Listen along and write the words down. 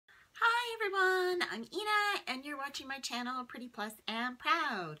everyone, I'm Ina and you're watching my channel Pretty Plus and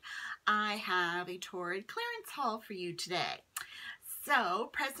Proud. I have a Torrid clearance haul for you today. So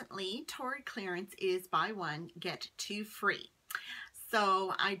presently Torrid clearance is buy one get two free.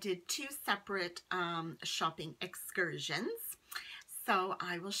 So I did two separate shopping excursions. So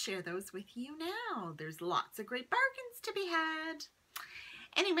I will share those with you now. There's lots of great bargains to be had.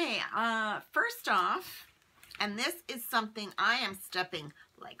 Anyway, first off, and this is something I am stepping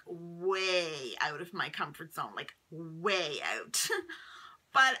like way out of my comfort zone, like way out.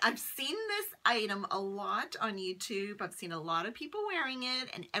 But I've seen this item a lot on YouTube. I've seen a lot of people wearing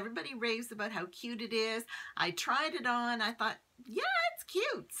it and everybody raves about how cute it is. I tried it on. I thought, yeah, it's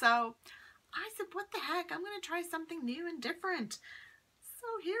cute. So I said, what the heck? I'm going to try something new and different. So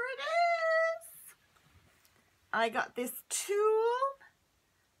here it is. I got this tulle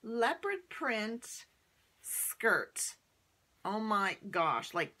leopard print skirt. Oh my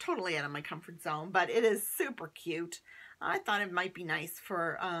gosh, like totally out of my comfort zone, but it is super cute. I thought it might be nice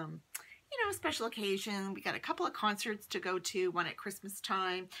for, you know, a special occasion. We got a couple of concerts to go to, one at Christmas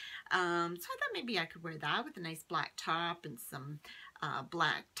time. So I thought maybe I could wear that with a nice black top and some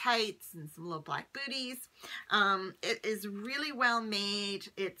black tights and some little black booties. It is really well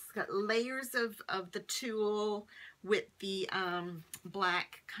made. It's got layers of the tulle with the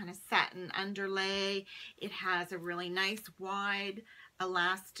black kind of satin underlay. It has a really nice wide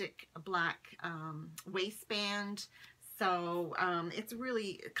elastic black waistband. So it's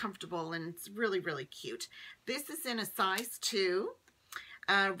really comfortable and it's really cute. This is in a size 2.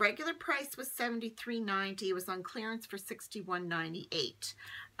 Regular price was $73.90. It was on clearance for $61.98.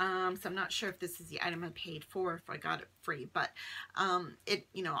 So I'm not sure if this is the item I paid for, if I got it free, but it,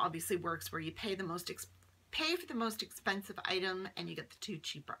 you know, obviously works where you pay for the most expensive item and you get the 2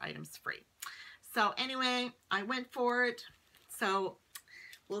 cheaper items free. So anyway, I went for it. So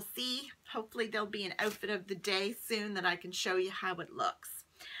we'll see. Hopefully there'll be an outfit of the day soon that I can show you how it looks.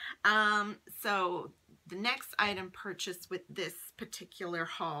 So the next item purchased with this particular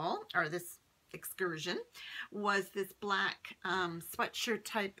haul, or this excursion, was this black sweatshirt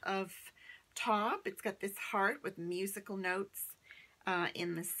type of top. It's got this heart with musical notes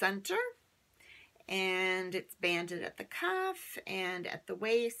in the center, and it's banded at the cuff and at the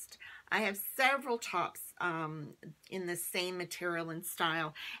waist. I have several tops in the same material and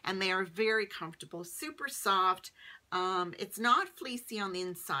style, and they are very comfortable, super soft. It's not fleecy on the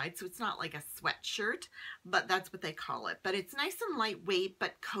inside, so it's not like a sweatshirt, but that's what they call it. But it's nice and lightweight,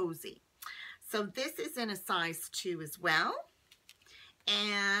 but cozy. So this is in a size 2 as well.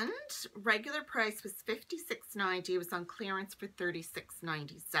 And regular price was $56.90. It was on clearance for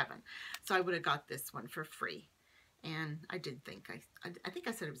 $36.97. So I would have got this one for free. And I did think, I think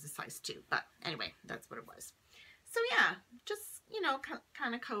I said it was a size 2, but anyway, that's what it was. So yeah, just, you know,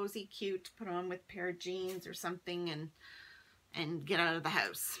 kind of cozy, cute, to put on with a pair of jeans or something and get out of the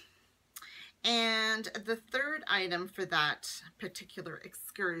house. And the third item for that particular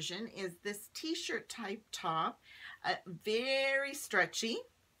excursion is this t-shirt type top, very stretchy.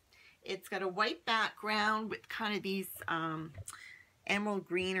 It's got a white background with kind of these emerald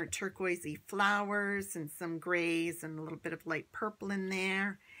green or turquoisey flowers and some grays and a little bit of light purple in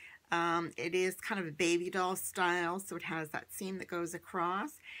there. It is kind of a baby doll style, so it has that seam that goes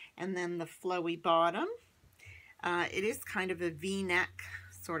across and then the flowy bottom. It is kind of a V-neck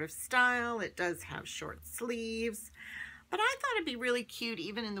sort of style. It does have short sleeves, but I thought it'd be really cute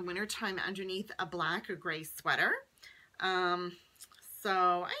even in the wintertime underneath a black or gray sweater. So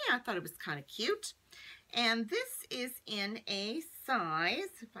yeah, I thought it was kind of cute. And this is in a size,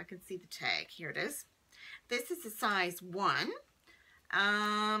 if I can see the tag, here it is. This is a size 1.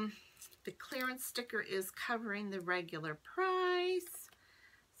 The clearance sticker is covering the regular price,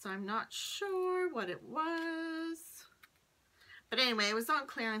 so I'm not sure what it was. But anyway, it was on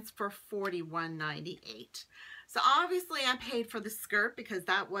clearance for $41.98. So obviously I paid for the skirt because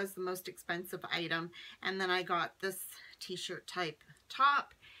that was the most expensive item. And then I got this t-shirt type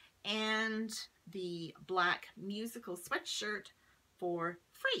top and the black musical sweatshirt for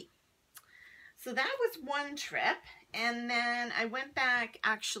free. So that was one trip. And then I went back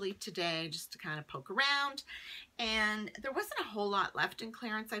actually today just to kind of poke around. And there wasn't a whole lot left in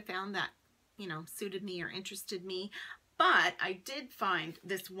clearance I found that, you know, suited me or interested me. But I did find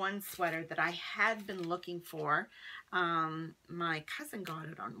this one sweater that I had been looking for. My cousin got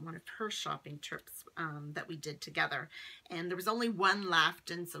it on one of her shopping trips that we did together. And there was only one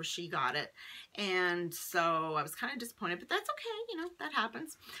left, and so she got it. And so I was kind of disappointed, but that's okay, you know, that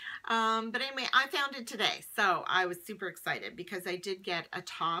happens. But anyway, I found it today. So I was super excited because I did get a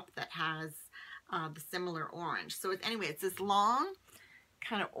top that has the similar orange. So anyway, it's this long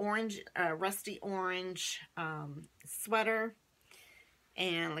kind of orange, rusty orange sweater.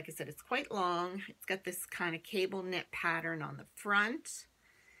 And like I said, it's quite long. It's got this kind of cable knit pattern on the front.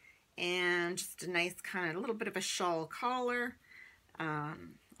 And just a nice kind of, a little bit of a shawl collar.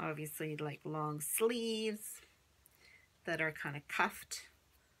 Obviously like long sleeves that are kind of cuffed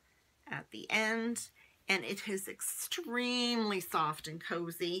at the end. And it is extremely soft and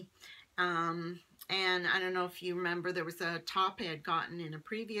cozy. And I don't know if you remember, there was a top I had gotten in a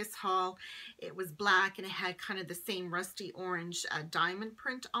previous haul. It was black and it had kind of the same rusty orange diamond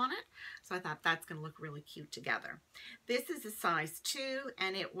print on it. So I thought that's going to look really cute together. This is a size 2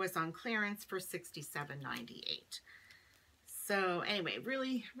 and it was on clearance for $67.98. So anyway,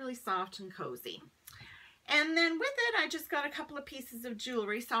 really, really soft and cozy. And then with it, I just got a couple of pieces of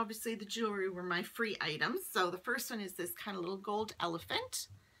jewelry. So obviously the jewelry were my free items. So the first one is this kind of little gold elephant.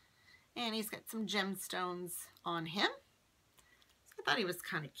 And he's got some gemstones on him. So I thought he was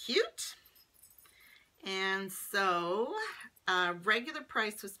kind of cute. And so regular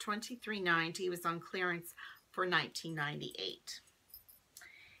price was $23.90. It was on clearance for $19.98.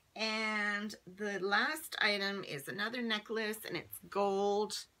 And the last item is another necklace, and it's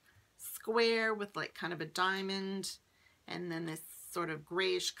gold square with like kind of a diamond, and then this sort of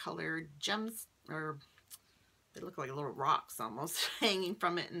grayish colored gems, or they look like little rocks almost hanging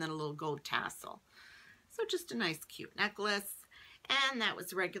from it, and then a little gold tassel. So just a nice cute necklace. And that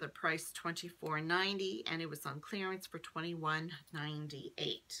was regular price $24.90, and it was on clearance for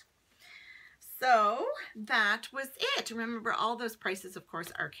 $21.98. So that was it. Remember, all those prices, of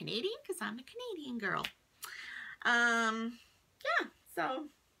course, are Canadian because I'm a Canadian girl. Yeah, so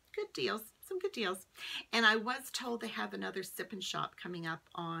good deals. Some good deals. And I was told they have another sip and shop coming up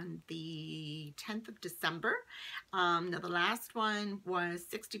on the 10th of December. Now the last one was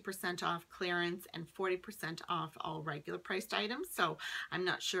 60% off clearance and 40% off all regular priced items. So I'm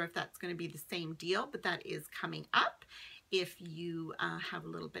not sure if that's going to be the same deal, but that is coming up if you have a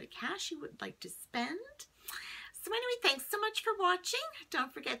little bit of cash you would like to spend. So anyway, thanks so much for watching.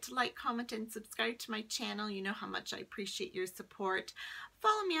 Don't forget to like, comment, and subscribe to my channel. You know how much I appreciate your support.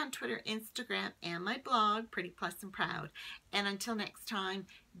 Follow me on Twitter, Instagram, and my blog, Pretty Plus and Proud. And until next time,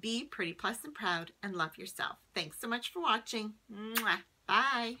 be pretty plus and proud and love yourself. Thanks so much for watching. Mwah.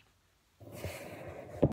 Bye.